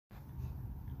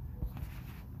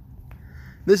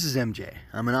This is MJ.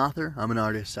 I'm an author, I'm an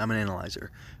artist, I'm an analyzer.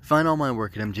 Find all my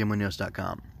work at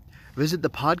mjmunoz.com. Visit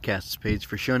the podcasts page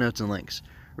for show notes and links.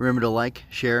 Remember to like,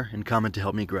 share, and comment to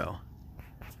help me grow.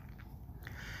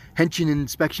 Henshin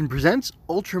Inspection presents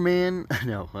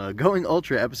Going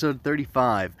Ultra, episode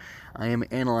 35. I am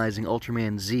analyzing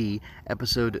Ultraman Z,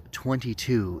 episode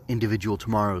 22, Individual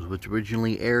Tomorrows, which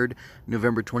originally aired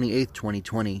November 28th,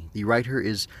 2020. The writer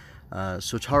is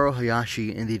Sotaro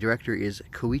Hayashi, and the director is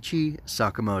Koichi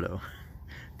Sakamoto.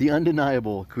 The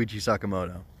undeniable Koichi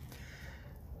Sakamoto.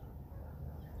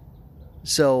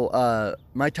 So,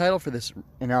 my title for this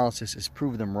analysis is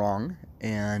Prove Them Wrong,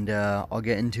 and I'll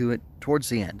get into it towards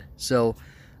the end. So,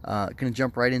 gonna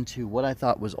jump right into what I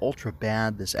thought was ultra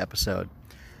bad this episode.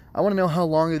 I want to know how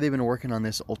long have they been working on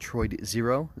this Ultroid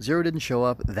Zero? Zero didn't show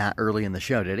up that early in the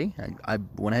show, did he? I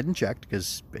went ahead and checked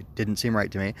because it didn't seem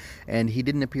right to me, and he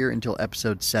didn't appear until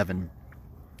episode 7.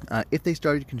 If they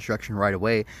started construction right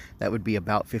away, that would be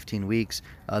about 15 weeks.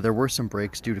 There were some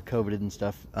breaks due to COVID and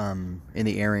stuff in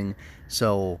the airing,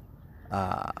 so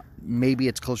maybe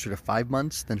it's closer to 5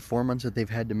 months than 4 months that they've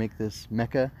had to make this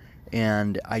mecha,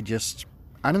 and I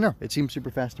don't know. It seems super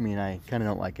fast to me, and I kind of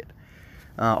don't like it.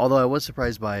 Although I was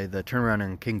surprised by the turnaround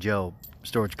in King Joe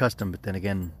Storage Custom, but then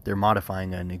again, they're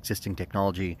modifying an existing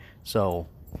technology, so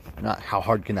not how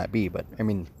hard can that be? But I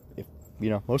mean, if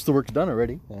most of the work's done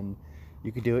already, and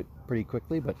you could do it pretty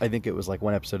quickly. But I think it was like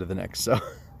one episode of the next, so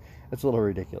it's a little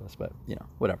ridiculous. But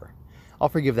whatever. I'll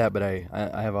forgive that, but I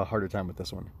have a harder time with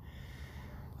this one.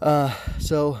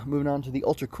 So moving on to the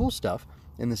ultra cool stuff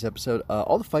in this episode,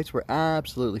 all the fights were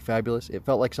absolutely fabulous. It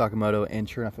felt like Sakamoto, and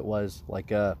sure enough, it was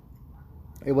like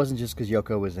it wasn't just because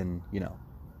Yoko was in,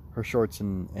 her shorts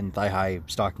and thigh-high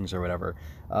stockings or whatever.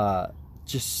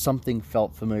 Just something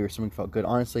felt familiar, something felt good.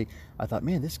 Honestly, I thought,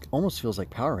 man, this almost feels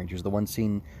like Power Rangers. The one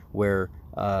scene where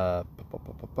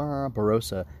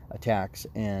Barossa attacks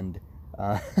and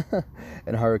and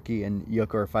Haruki and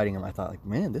Yoko are fighting him. I thought, like,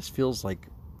 man, this feels like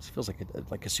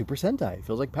a Super Sentai. It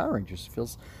feels like Power Rangers. It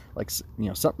feels like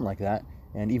something like that.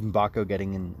 And even Bako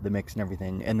getting in the mix and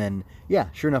everything. And then, yeah,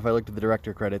 sure enough, I looked at the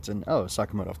director credits and, oh,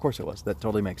 Sakamoto. Of course it was. That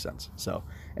totally makes sense. So,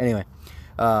 anyway,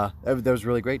 that was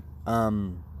really great. I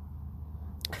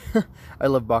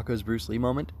love Bako's Bruce Lee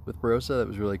moment with Barossa. That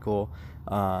was really cool.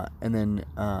 And then,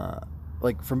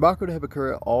 from Bako to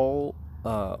Hibikura, all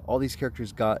these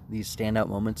characters got these standout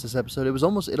moments this episode. It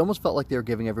almost felt like they were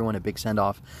giving everyone a big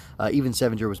send-off. Even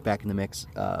Sevenger was back in the mix,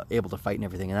 able to fight and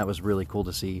everything, and that was really cool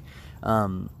to see.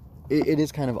 It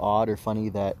is kind of odd or funny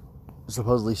that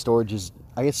supposedly Storage is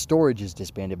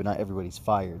disbanded, but not everybody's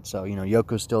fired. So,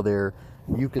 Yoko's still there,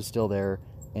 Yuka's still there,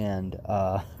 and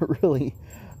really,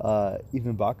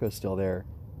 even Bako's still there.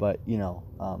 But,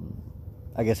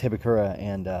 I guess Hibikura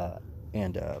and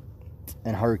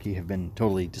Haruki have been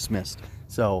totally dismissed.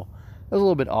 So, that was a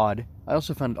little bit odd. I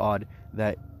also found it odd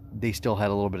that they still had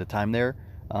a little bit of time there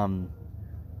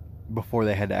before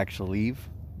they had to actually leave.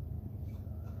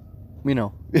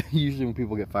 Usually when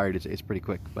people get fired, it's pretty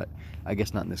quick, but I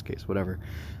guess not in this case, whatever.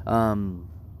 And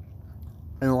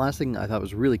the last thing I thought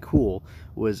was really cool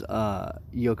was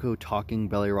Yoko talking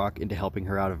Belly Rock into helping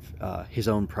her out of his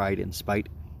own pride and spite.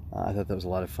 I thought that was a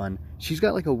lot of fun. She's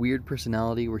got like a weird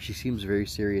personality where she seems very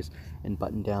serious and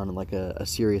buttoned down and like a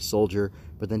serious soldier,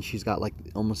 but then she's got like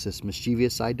almost this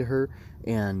mischievous side to her,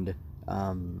 and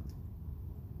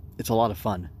it's a lot of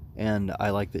fun. And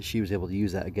I like that she was able to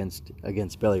use that against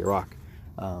Belly Rock.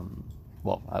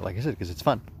 Like I said, because it's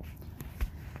fun.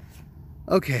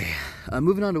 Okay,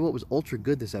 moving on to what was ultra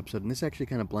good this episode, and this actually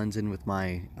kind of blends in with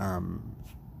my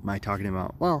my talking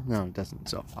about. Well, no, it doesn't.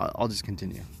 So I'll just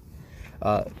continue.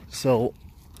 Hibikura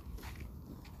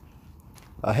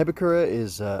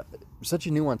is such a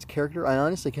nuanced character. I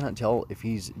honestly cannot tell if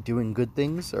he's doing good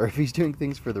things or if he's doing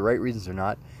things for the right reasons or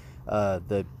not.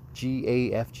 The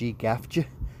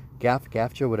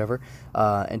GAFJA, whatever,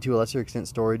 and to a lesser extent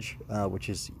Storage, which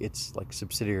is its like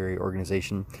subsidiary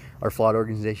organization, are flawed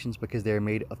organizations because they are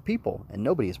made of people, and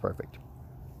nobody is perfect.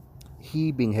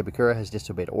 He, being Hibikura, has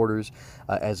disobeyed orders,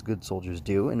 as good soldiers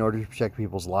do, in order to protect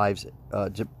people's lives,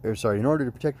 in order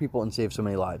to protect people and save so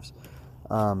many lives.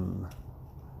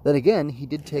 Then again, he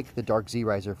did take the Dark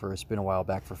Z-Riser for a spin a while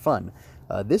back for fun.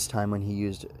 This time when he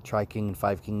used Tri-King and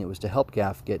 5-King, it was to help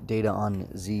Gaf get data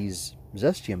on Z's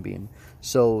Zestium Beam,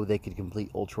 so they could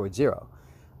complete Ultroid Zero.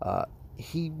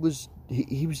 He was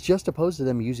just opposed to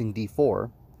them using D4,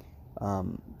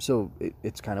 so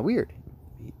it's kind of weird.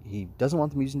 He doesn't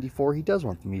want them using D4, he does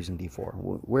want them using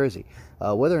D4. Where is he?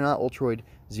 Whether or not Ultroid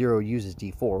Zero uses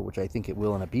D4, which I think it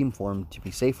will in a beam form to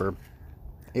be safer,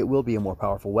 it will be a more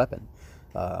powerful weapon.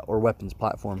 or weapons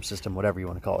platform system, whatever you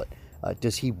want to call it.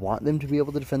 Does he want them to be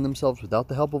able to defend themselves without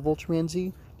the help of Ultraman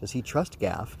Z? Does he trust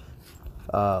Gaff?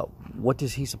 What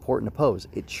does he support and oppose?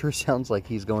 It sure sounds like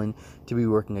he's going to be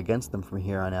working against them from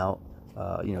here on out,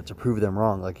 to prove them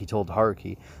wrong, like he told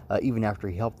Haruki, even after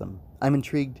he helped them. I'm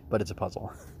intrigued, but it's a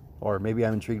puzzle. Or maybe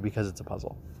I'm intrigued because it's a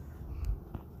puzzle.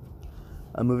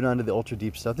 Moving on to the ultra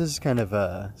deep stuff. This is kind of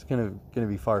going to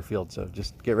be far afield, so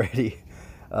just get ready.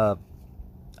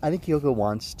 I think Kyoko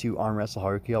wants to arm wrestle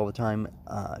Haruki all the time,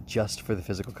 just for the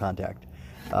physical contact.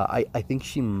 I think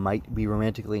she might be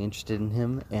romantically interested in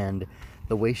him, and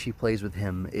the way she plays with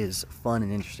him is fun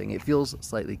and interesting. It feels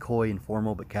slightly coy and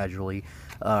formal, but casual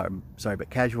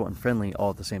and friendly all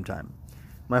at the same time.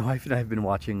 My wife and I have been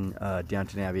watching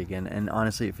Downton Abbey again, and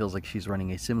honestly it feels like she's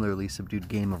running a similarly subdued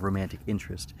game of romantic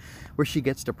interest, where she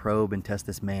gets to probe and test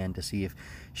this man to see if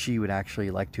she would actually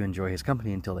like to enjoy his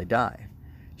company until they die.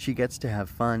 She gets to have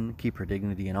fun, keep her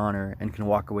dignity and honor, and can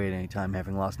walk away at any time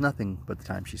having lost nothing but the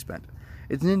time she spent.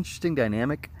 It's an interesting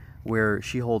dynamic where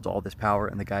she holds all this power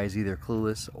and the guy is either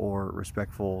clueless or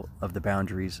respectful of the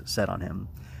boundaries set on him.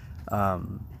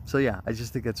 So yeah, I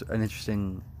just think that's an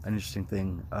interesting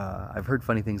thing. I've heard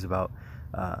funny things about,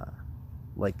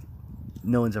 like,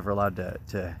 no one's ever allowed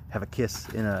to have a kiss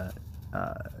in a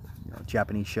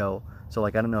Japanese show. So,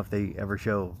 like, I don't know if they ever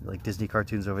show, like, Disney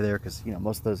cartoons over there, because,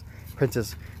 most of those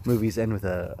princess movies end with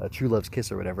a true love's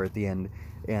kiss or whatever at the end,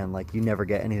 and, like, you never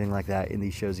get anything like that in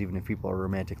these shows, even if people are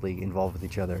romantically involved with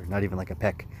each other, not even, like, a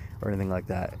peck or anything like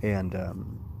that, and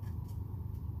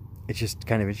it's just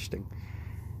kind of interesting.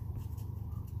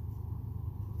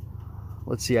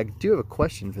 Let's see, I do have a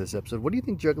question for this episode. What do you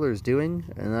think Juggler is doing?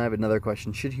 And I have another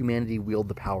question. Should humanity wield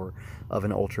the power of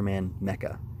an Ultraman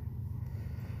mecha?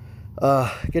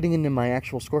 Getting into my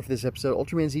actual score for this episode,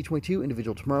 Ultraman Z22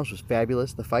 Individual Tomorrows was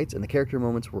fabulous. The fights and the character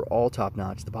moments were all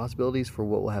top-notch. The possibilities for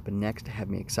what will happen next have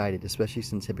me excited, especially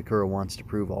since Hibikura wants to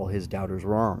prove all his doubters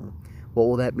wrong. What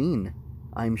will that mean?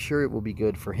 I'm sure it will be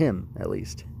good for him, at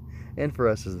least, and for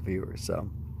us as the viewers, so...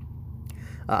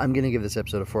 I'm going to give this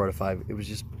episode a 4 out of 5. It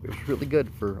was really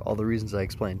good for all the reasons I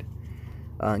explained.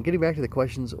 Getting back to the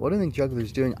questions, what do I think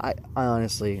Juggler's doing? I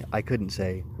honestly, I couldn't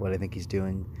say what I think he's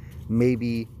doing.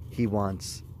 Maybe he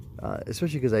wants,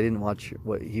 especially because I didn't watch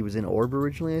what he was in Orb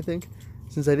originally, I think.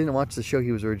 Since I didn't watch the show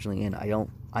he was originally in,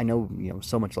 I know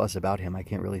so much less about him. I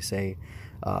can't really say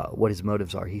what his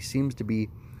motives are. He seems to be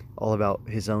all about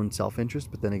his own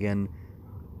self-interest, but then again,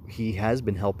 he has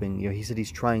been helping. He said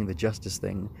he's trying the justice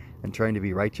thing and trying to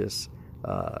be righteous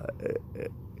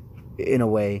in a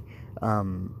way.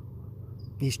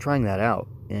 He's trying that out,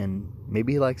 and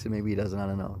maybe he likes it, maybe he doesn't. I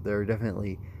don't know. There are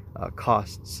definitely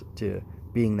costs to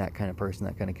being that kind of person,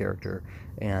 that kind of character,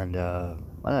 and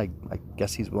I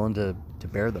guess he's willing to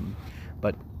bear them.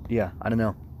 But yeah, I don't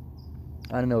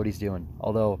know what he's doing,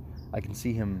 although I can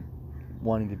see him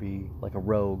wanting to be like a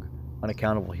rogue,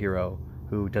 unaccountable hero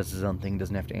who does his own thing,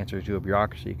 doesn't have to answer to a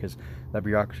bureaucracy, because that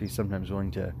bureaucracy is sometimes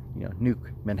willing to nuke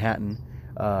Manhattan.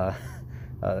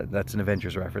 That's an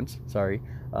Avengers reference, sorry.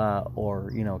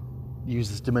 Or use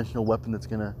this dimensional weapon that's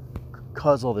gonna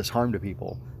cause all this harm to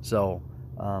people. So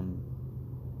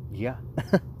yeah.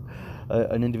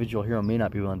 An individual hero may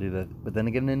not be willing to do that, but then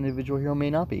again, an individual hero may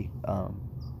not be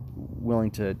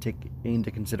willing to take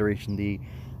into consideration the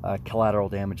collateral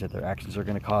damage that their actions are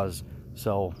going to cause.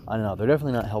 So I don't know. They're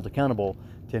definitely not held accountable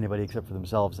to anybody except for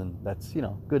themselves, and that's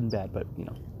good and bad. But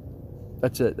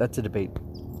that's a debate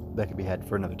that could be had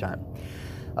for another time.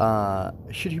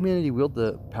 Should humanity wield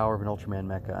the power of an Ultraman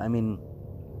mecha? I mean,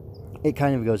 it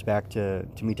kind of goes back to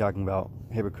me talking about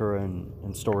Hibikura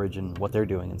and Storage and what they're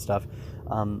doing and stuff.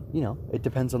 It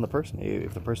depends on the person.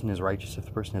 If the person is righteous, if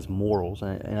the person has morals,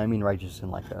 and I mean righteous in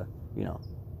like a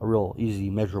real easy,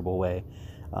 measurable way.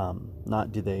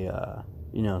 Not do they,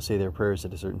 say their prayers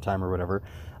at a certain time or whatever.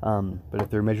 But if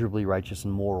they're measurably righteous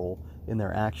and moral in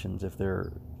their actions, if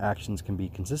their actions can be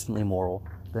consistently moral,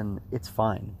 then it's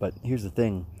fine. But here's the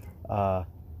thing,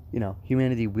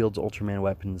 humanity wields Ultraman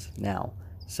weapons now.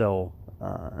 So,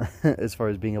 as far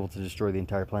as being able to destroy the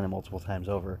entire planet multiple times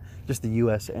over, just the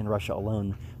U.S. and Russia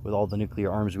alone, with all the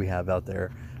nuclear arms we have out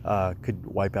there, could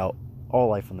wipe out all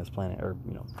life on this planet, or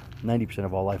 90%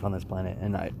 of all life on this planet,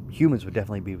 and humans would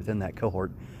definitely be within that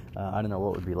cohort. I don't know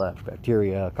what would be left: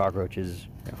 bacteria, cockroaches,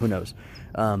 who knows?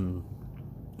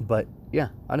 But yeah,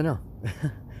 I don't know.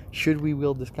 Should we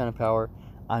wield this kind of power?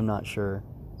 I'm not sure.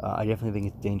 I definitely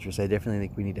think it's dangerous. I definitely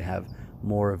think we need to have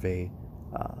more of a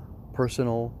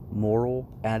personal, moral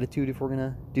attitude if we're going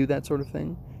to do that sort of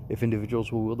thing, if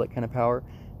individuals will wield that kind of power,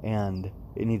 and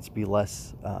it needs to be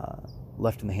less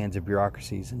left in the hands of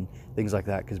bureaucracies and things like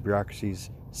that, because bureaucracies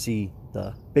see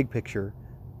the big picture,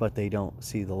 but they don't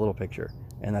see the little picture,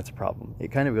 and that's a problem.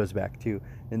 It kind of goes back to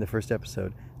in the first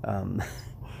episode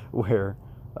where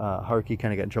Haruki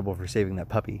kind of got in trouble for saving that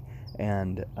puppy,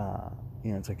 and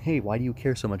it's like, hey, why do you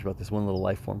care so much about this one little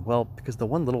life form? Well, because the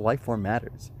one little life form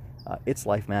matters. Its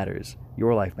life matters.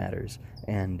 Your life matters,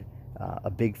 and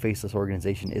a big faceless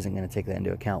organization isn't going to take that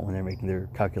into account when they're making their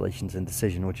calculations and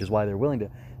decision, which is why they're willing to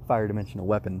fire a dimensional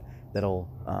weapon that'll,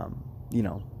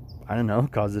 I don't know,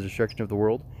 cause the destruction of the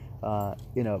world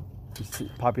in a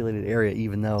populated area,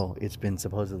 even though it's been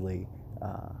supposedly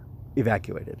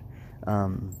evacuated.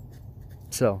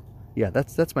 So, yeah,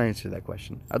 that's my answer to that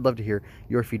question. I'd love to hear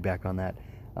your feedback on that.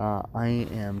 I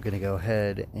am going to go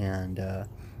ahead and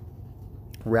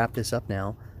wrap this up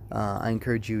now. I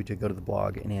encourage you to go to the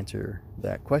blog and answer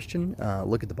that question.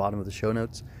 Look at the bottom of the show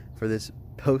notes for this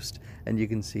post, and you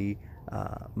can see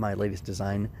my latest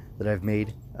design that I've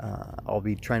made. I'll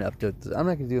be trying to update. I'm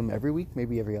not going to do them every week,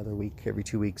 maybe every other week, every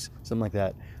 2 weeks, something like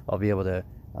that. I'll be able to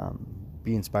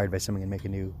be inspired by something and make a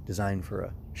new design for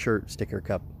a shirt, sticker,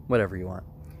 cup, whatever you want.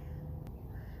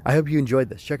 I hope you enjoyed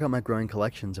this. Check out my growing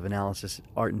collections of analysis,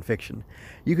 art, and fiction.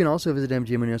 You can also visit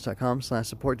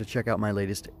mjmunoz.com/support to check out my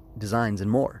latest designs and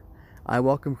more. I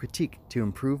welcome critique to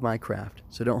improve my craft,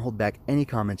 so don't hold back any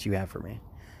comments you have for me.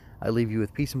 I leave you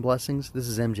with peace and blessings. This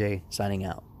is MJ signing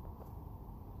out.